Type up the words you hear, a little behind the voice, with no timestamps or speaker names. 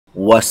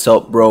What's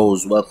up,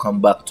 bros?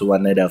 Welcome back to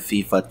another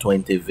FIFA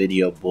 20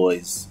 video,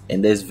 boys.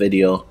 In this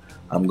video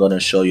I'm gonna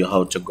show you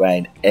how to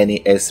grind any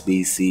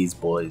SBCs,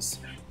 boys.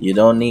 You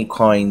don't need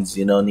coins,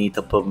 you don't need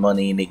to put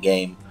money in the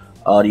game.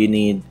 All you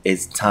need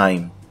is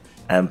time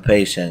and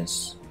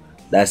patience.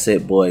 That's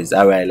it, boys.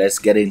 Alright, let's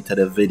get into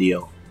the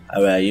video.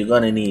 Alright, you're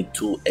gonna need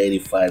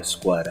 285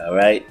 squad.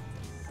 Alright,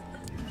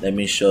 let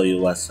me show you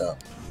what's up.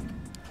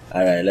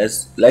 Alright,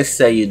 let's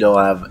say you don't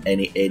have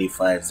any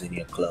 85s in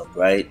your club,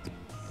 right?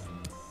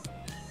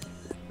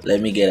 Let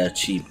me get a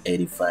cheap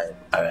 85.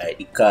 Alright,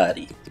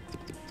 Icardi.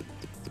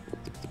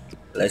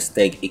 Let's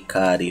take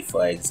Icardi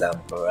for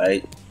example,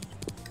 right?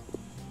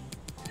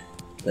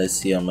 Let's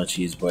see how much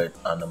he's worth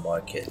on the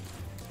market.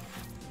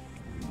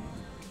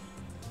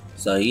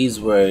 So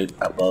he's worth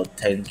about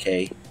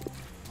 10k.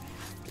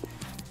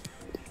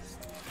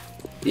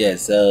 Yeah,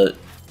 so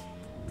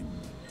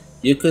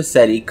you could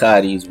say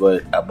Icardi is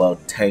worth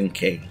about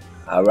 10k.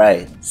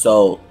 Alright,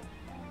 so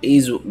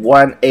he's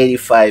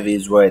 185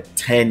 is worth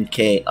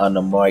 10k on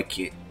the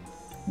market,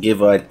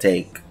 give or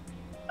take.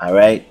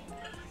 Alright,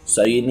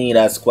 so you need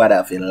a squad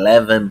of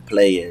 11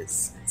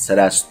 players, so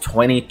that's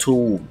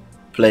 22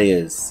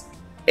 players,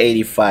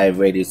 85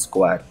 rated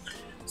squad.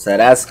 So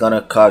that's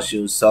gonna cost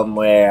you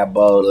somewhere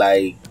about,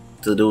 like,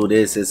 to do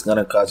this, it's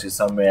gonna cost you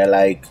somewhere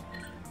like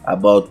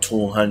about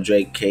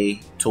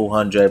 200k,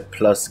 200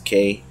 plus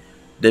k.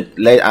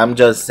 I'm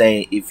just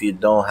saying, if you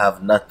don't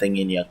have nothing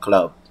in your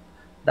club,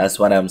 that's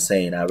what I'm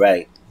saying.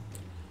 Alright,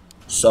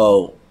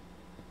 so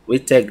we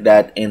take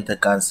that into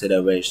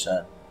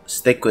consideration.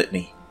 Stick with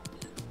me.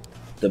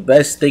 The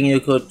best thing you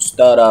could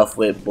start off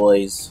with,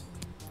 boys,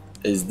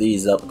 is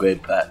these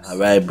upgrade packs.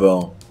 Alright,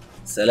 bro,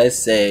 so let's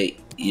say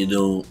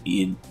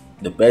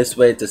the best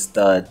way to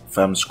start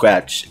from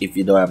scratch, if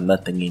you don't have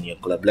nothing in your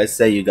club, let's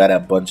say you got a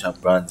bunch of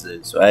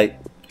bronzes, right?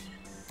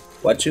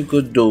 What you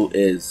could do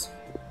is,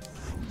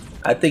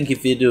 I think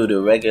if you do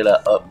the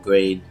regular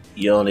upgrade,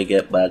 you only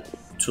get back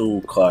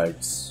 2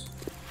 cards,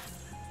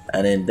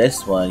 and in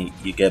this one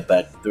you get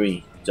back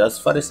 3.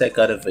 Just for the sake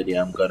of the video,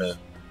 I'm gonna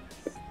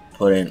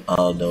put in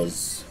all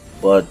those,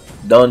 but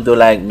don't do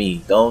like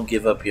me, don't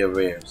give up your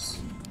rares.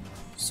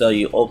 So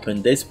you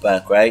open this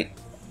pack, right,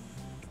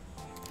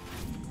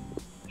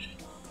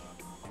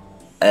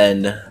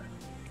 and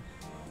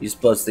you're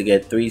supposed to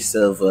get 3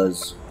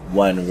 silvers,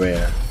 1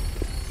 rare.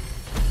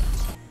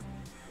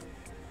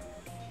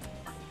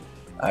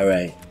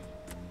 Alright,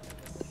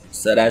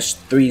 so that's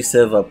 3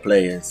 silver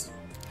players.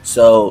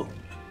 So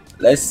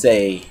let's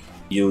say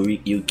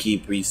you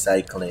keep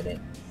recycling it,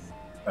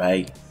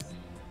 right?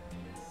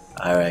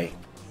 Alright,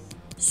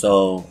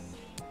 so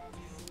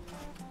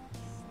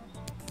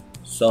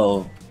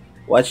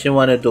what you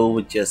want to do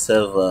with your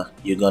silver,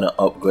 you're gonna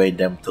upgrade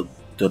them to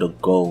the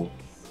gold.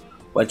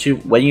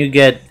 When you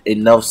get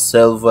enough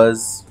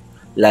silvers,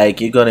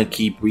 like, you're gonna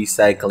keep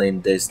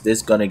recycling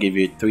this gonna give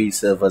you 3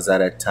 silvers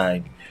at a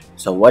time.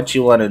 So what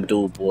you want to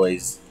do,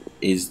 boys,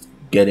 is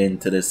get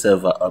into the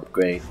silver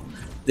upgrade.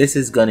 This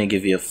is gonna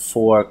give you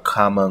 4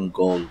 common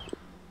gold.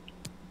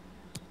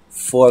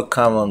 4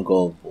 common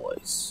gold,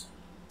 boys.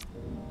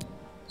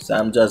 So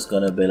I'm just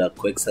gonna build a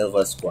quick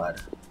silver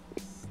squad.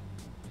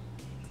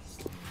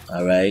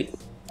 Alright,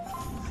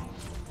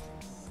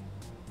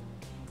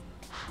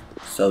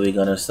 so we're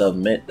gonna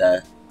submit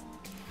that.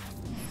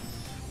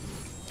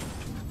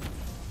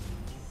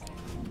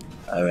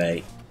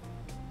 Alright,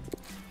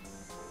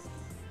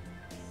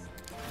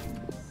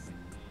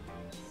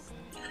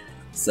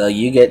 so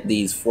you get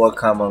these 4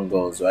 common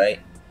goals, right?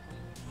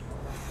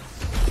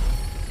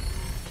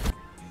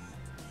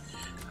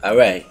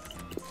 Alright,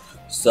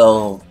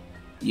 so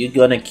you're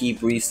gonna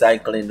keep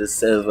recycling the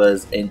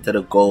silvers into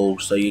the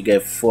gold, so you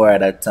get 4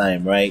 at a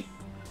time, right?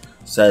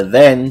 So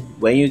then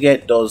when you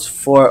get those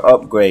 4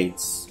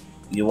 upgrades,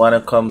 you want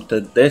to come to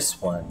this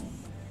one.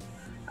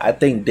 I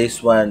think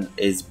this one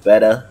is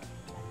better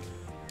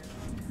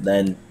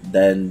than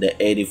the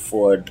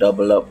 84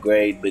 double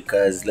upgrade,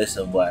 because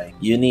listen why.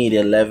 You need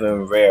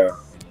 11 rare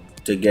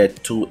to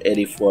get 2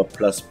 84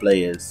 plus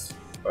players,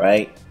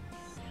 right?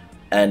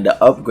 And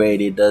the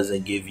upgrade, it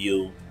doesn't give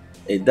you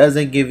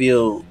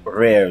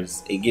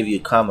rares, it gives you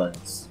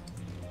commons.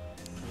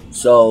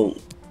 So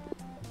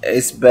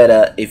it's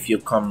better if you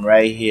come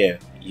right here.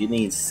 You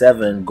need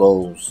 7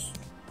 goals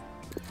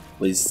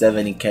with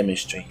 70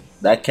 chemistry.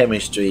 That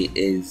chemistry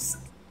is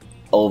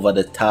over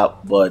the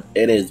top, but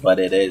it is what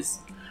it is.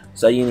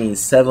 So you need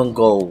 7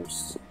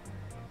 goals.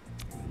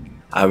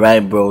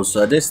 Alright, bro,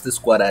 so this is the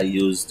squad I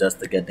use just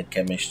to get the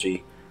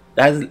chemistry.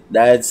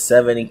 That's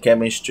 70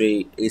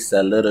 chemistry. It's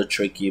a little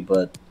tricky,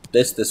 but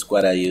this is the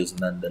squad I use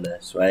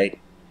nonetheless, right?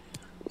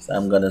 So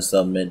I'm gonna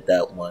submit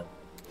that one.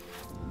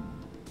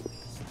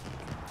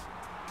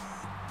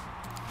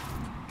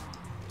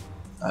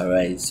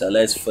 Alright, so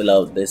let's fill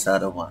out this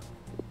other one.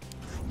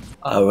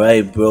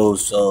 Alright, bro,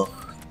 so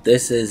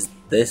this is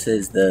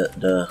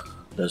the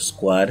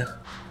squad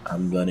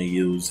I'm gonna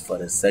use for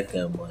the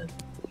second one,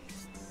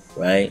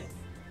 right?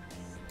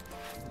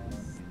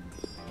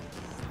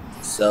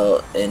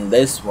 So in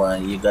this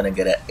one, you're gonna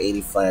get an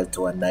 85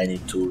 to a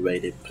 92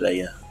 rated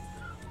player.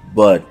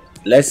 But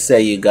let's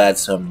say you got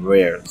some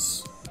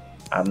rares.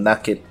 I'm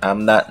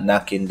not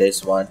knocking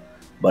this one,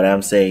 but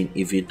I'm saying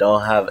if you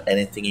don't have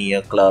anything in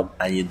your club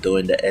and you're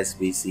doing the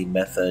SBC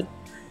method,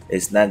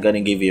 it's not gonna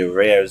give you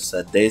rares.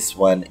 So this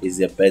one is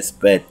your best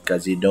bet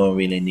because you don't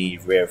really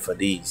need rare for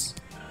these.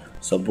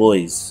 So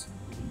boys,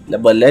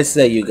 but let's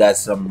say you got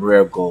some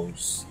rare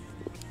goals.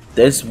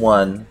 This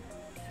one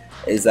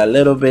is a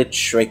little bit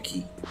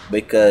tricky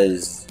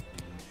because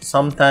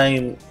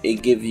sometimes it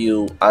give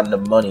you on the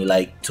money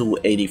like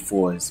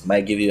 284s,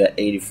 might give you an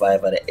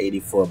 85 and an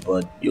 84,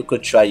 but you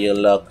could try your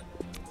luck.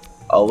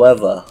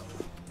 However,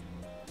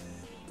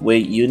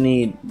 wait,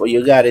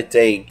 you gotta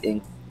take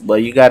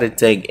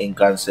in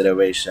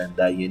consideration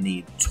that you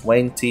need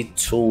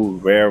 22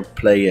 rare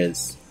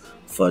players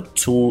for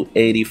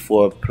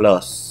 284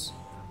 plus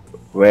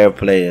rare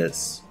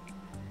players.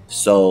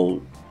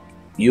 So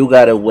you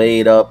gotta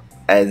weigh it up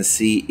and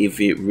see if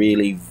it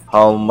really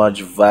how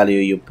much value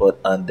you put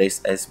on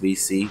this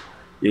SBC.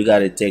 You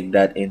gotta take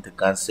that into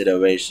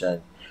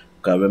consideration.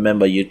 Cause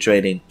remember, you're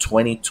trading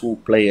 22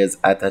 players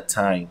at a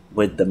time.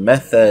 With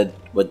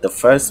the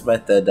first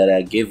method that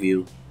I give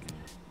you,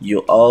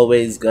 you're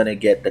always gonna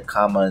get the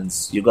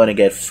commons. You're gonna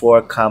get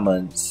 4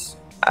 commons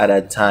at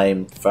a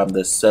time from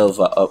the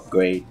silver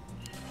upgrade.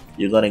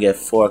 You're gonna get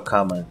 4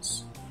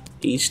 commons.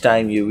 Each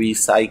time you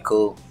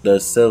recycle the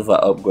silver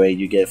upgrade,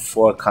 you get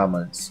 4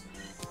 commons.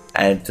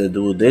 And to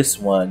do this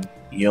one,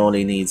 you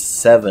only need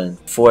 7,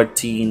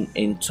 14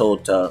 in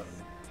total.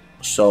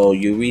 So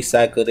you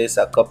recycle this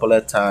a couple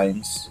of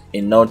times.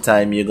 In no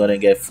time, you're gonna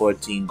get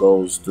 14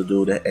 goals to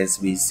do the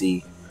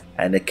SBC.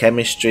 And the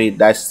chemistry,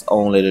 that's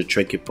only the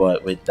tricky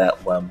part with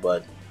that one.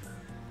 But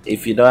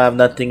if you don't have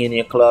nothing in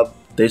your club,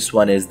 this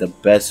one is the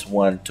best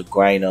one to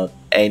grind out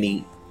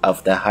any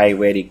of the high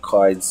rated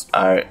cards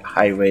or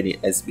high rated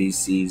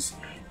SBCs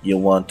you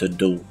want to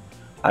do.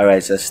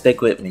 Alright, so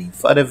stick with me.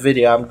 For the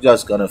video, I'm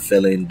just gonna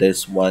fill in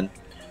this one.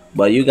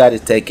 But you gotta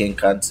take in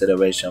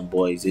consideration,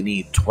 boys, you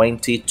need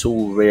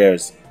 22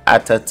 rares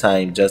at a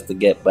time just to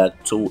get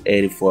back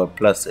 284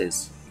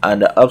 pluses. On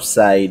the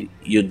upside,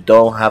 you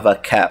don't have a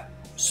cap.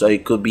 So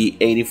it could be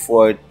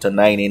 84 to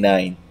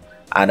 99.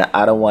 And the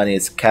other one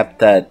is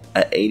capped at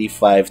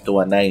 85 to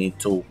a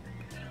 92.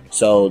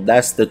 So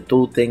that's the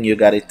 2 things you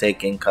gotta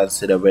take in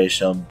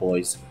consideration,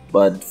 boys.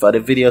 But for the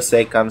video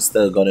sake, I'm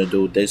still gonna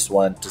do this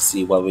one to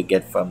see what we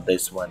get from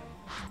this one.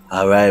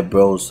 Alright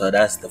bro, so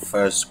that's the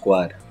first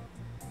squad.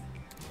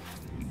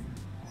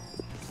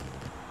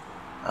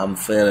 I'm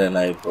feeling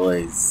like,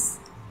 boys,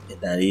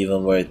 it's not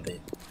even worth it.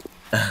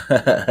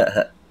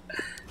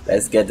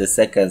 Let's get the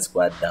second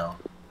squad down.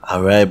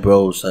 Alright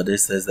bro, so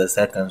this is the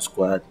second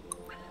squad.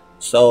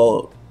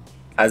 So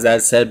as I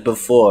said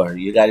before,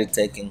 you gotta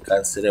take in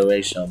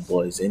consideration,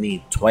 boys, you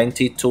need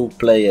 22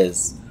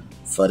 players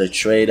for the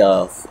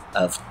trade-off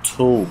of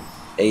 2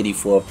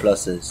 84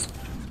 pluses,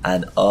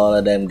 and all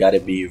of them gotta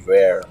be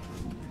rare,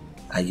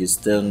 and you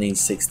still need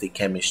 60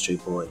 chemistry,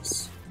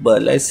 boys.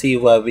 But let's see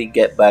what we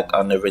get back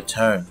on the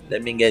return.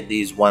 Let me get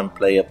these 1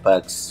 player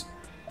packs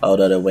out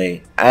of the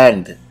way,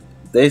 and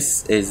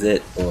this is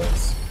it,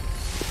 boys.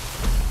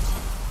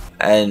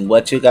 And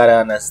what you gotta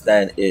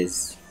understand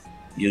is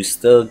you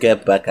still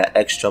get back an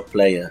extra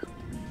player.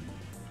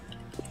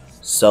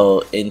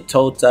 So in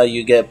total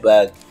you get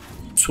back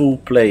 2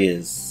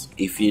 players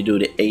if you do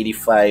the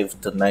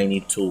 85 to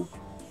 92.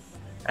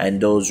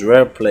 And those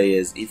rare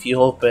players, if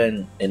you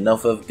open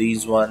enough of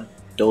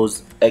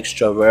those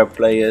extra rare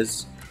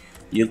players,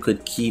 you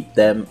could keep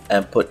them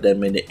and put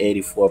them in the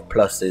 84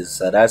 pluses.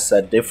 So that's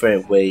a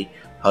different way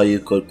how you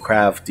could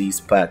craft these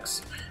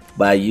packs,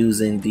 by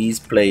using these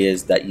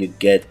players that you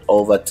get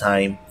over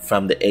time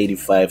from the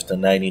 85 to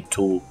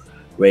 92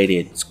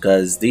 rated,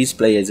 because these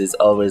players is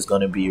always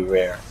going to be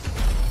rare.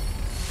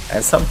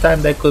 And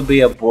sometimes there could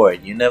be a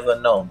board, you never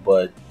know,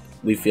 but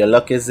if your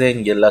luck is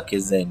in, your luck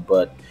is in,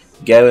 but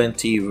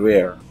guarantee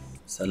rare.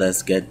 So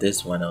let's get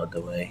this one out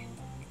the way.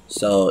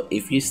 So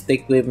if you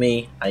stick with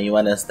me and you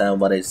understand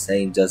what I'm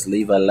saying, just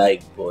leave a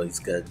like, boys,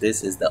 because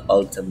this is the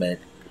ultimate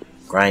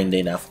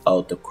grinding of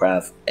how to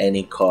craft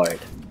any card.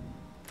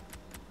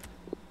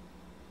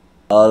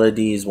 All of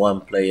these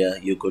 1 player,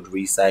 you could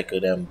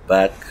recycle them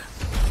back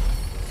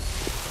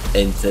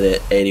into the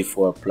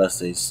 84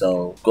 pluses.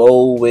 So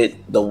go with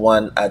the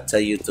one I tell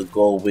you to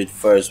go with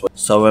first.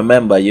 So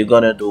remember, you're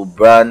gonna do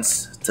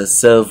bronze to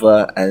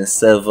silver and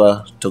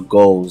silver to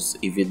golds.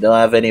 If you don't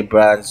have any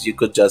bronze, you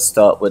could just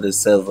start with the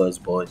silvers,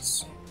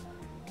 boys.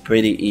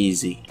 Pretty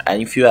easy.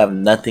 And if you have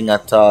nothing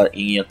at all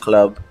in your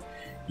club,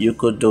 you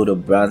could do the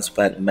bronze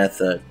pack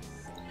method.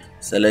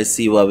 So let's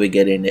see what we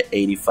get in the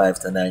 85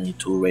 to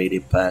 92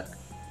 rated pack.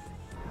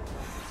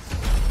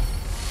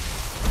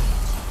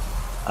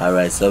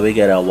 Alright, so we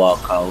get a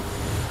walkout.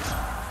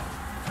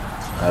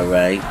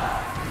 Alright.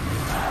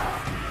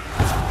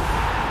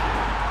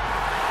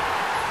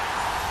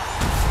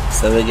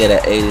 So we get an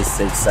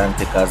 86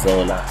 Santi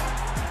Cazorla.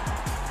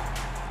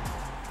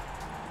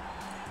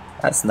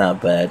 That's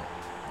not bad.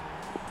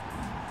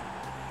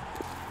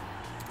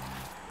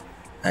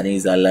 and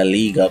he's a La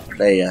Liga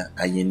player,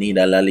 and you need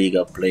a La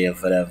Liga player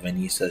for that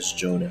Vinicius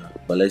Jr.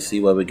 But let's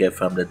see what we get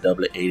from the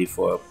double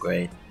 84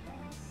 upgrade.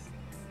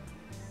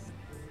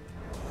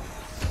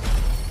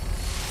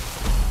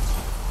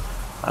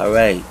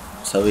 Alright,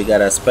 so we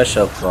got a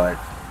special card.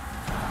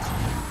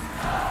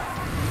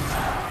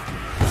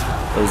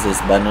 Who's this,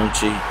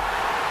 Bonucci?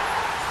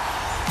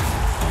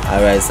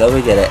 Alright, so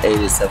we get an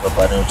 87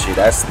 Bonucci.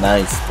 That's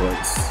nice,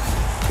 boys.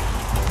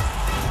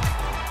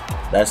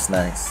 That's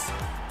nice.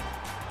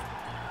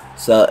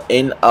 So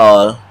in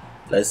all,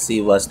 let's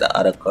see what's the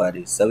other card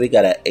is. So we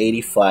got an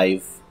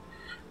 85,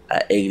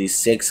 an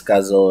 86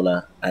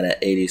 Cazorla, and an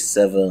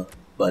 87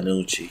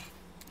 Bonucci.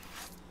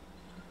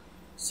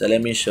 So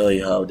let me show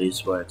you how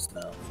this works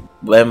now.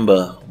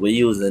 Remember, we're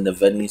using the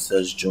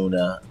Vinicius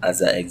Jr. as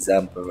an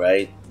example,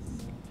 right?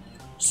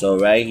 So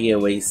right here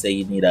where you say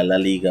you need a La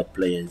Liga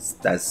players,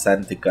 that's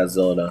Santi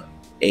Cazorla,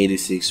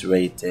 86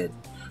 rated.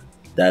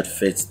 That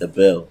fits the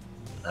bill,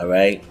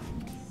 alright?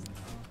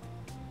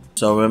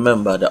 So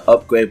remember, the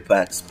upgrade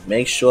packs,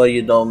 make sure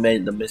you don't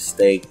make the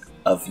mistake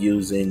of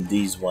using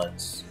these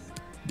ones.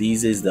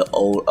 These is the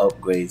old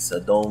upgrades, so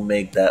don't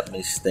make that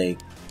mistake.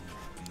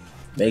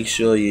 Make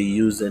sure you're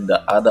using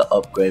the other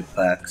upgrade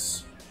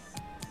packs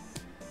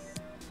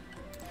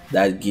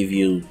that give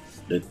you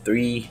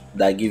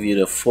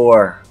the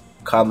 4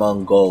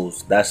 common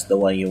goals. That's the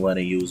one you want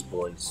to use,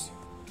 boys.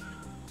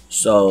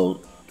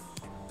 So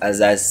as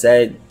I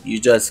said, you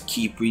just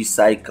keep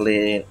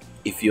recycling.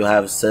 If you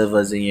have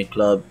servers in your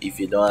club, if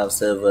you don't have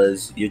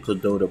servers, you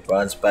could do the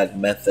bronze pack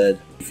method.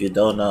 If you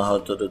don't know how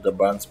to do the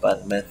bronze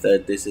pack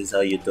method, this is how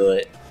you do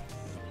it.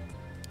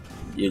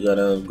 You're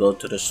gonna go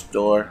to the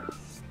store.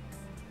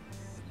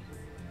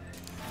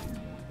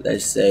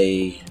 Let's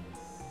say,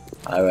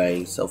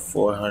 alright, so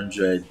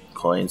 400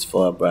 coins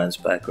for a bronze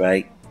pack,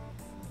 right?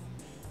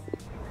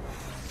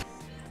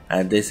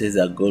 And this is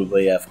a good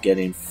way of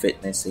getting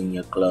fitness in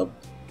your club.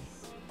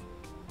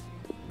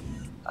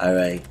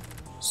 Alright,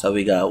 so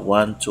we got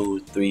 1, 2,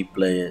 3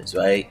 players,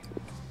 right?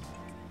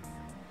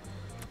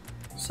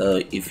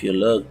 So if you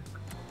look,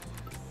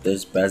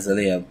 this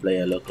Brazilian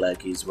player look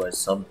like he's worth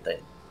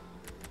something.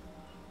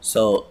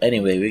 So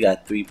anyway, we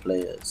got 3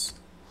 players.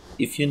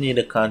 If you need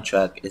a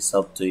contract, it's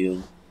up to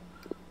you.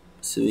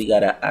 So we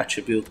got an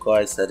attribute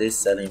card that is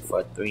selling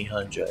for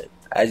 300.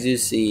 As you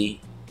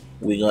see,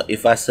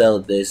 if I sell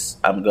this,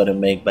 I'm gonna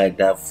make back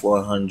that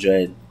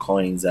 400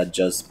 coins I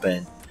just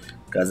spent,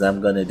 because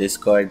I'm gonna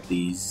discard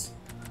these.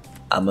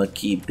 I'm gonna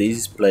keep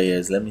these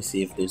players. Let me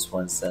see if this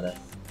one's selling.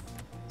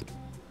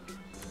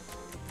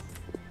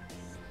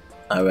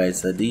 Alright,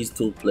 so these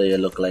 2 players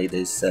look like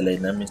they're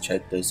selling. Let me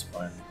check this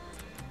one.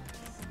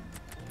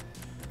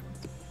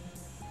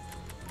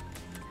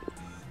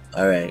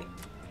 Alright,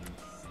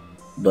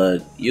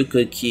 but you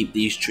could keep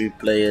these 3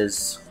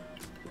 players,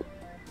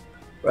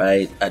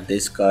 right? I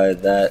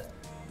discard that.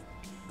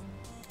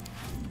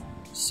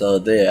 So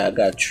there, I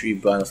got 3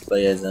 bronze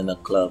players in the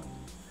club.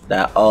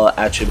 That all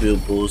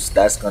attribute boost,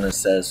 that's gonna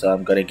sell, so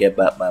I'm gonna get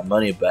back my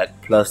money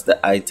back, plus the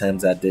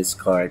items I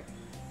discard,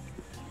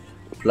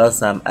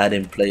 plus I'm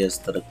adding players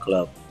to the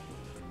club.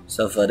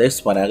 So for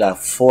this one, I got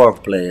 4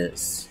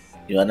 players.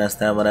 You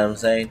understand what I'm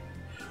saying?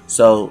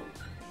 So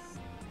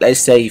let's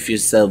say if you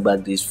sell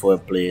back these 4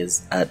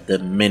 players at the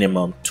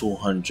minimum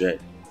 200,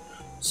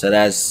 so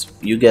that's,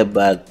 you get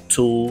back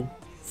 2,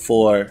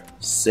 4,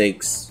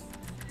 6,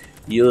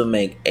 you will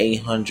make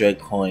 800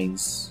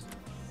 coins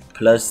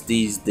plus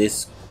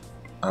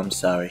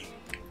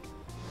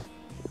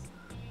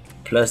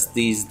plus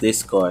these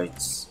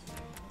discards,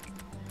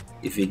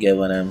 if you get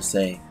what I'm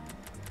saying.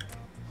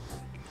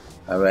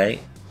 Alright,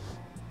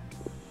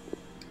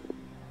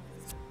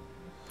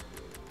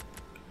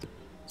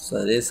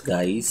 so this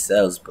guy, he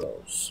sells,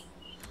 bros.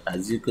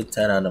 As you could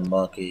tell on the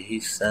market,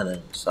 he's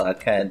selling, so I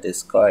can't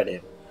discard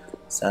him.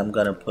 So I'm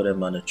gonna put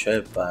him on a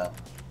trade pile.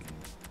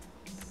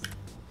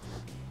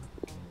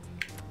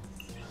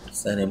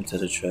 Send him to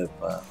the trade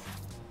pile.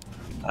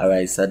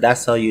 Alright, so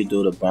that's how you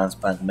do the bronze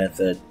pack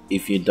method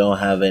if you don't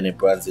have any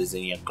bronzes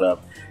in your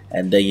club.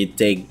 And then you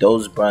take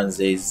those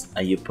bronzes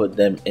and you put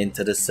them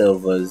into the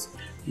silvers.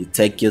 You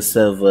take your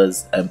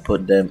silvers and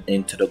put them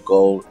into the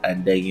gold,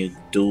 and then you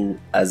do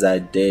as I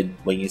did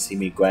when you see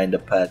me grind the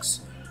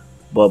packs.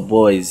 But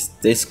boys,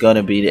 this is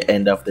gonna be the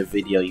end of the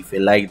video. If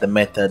you like the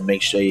method,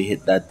 make sure you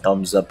hit that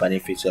thumbs up, and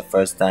if it's your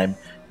first time,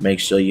 make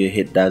sure you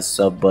hit that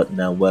sub button,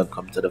 and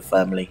welcome to the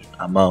family.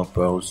 I'm out,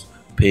 bros.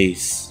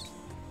 Peace.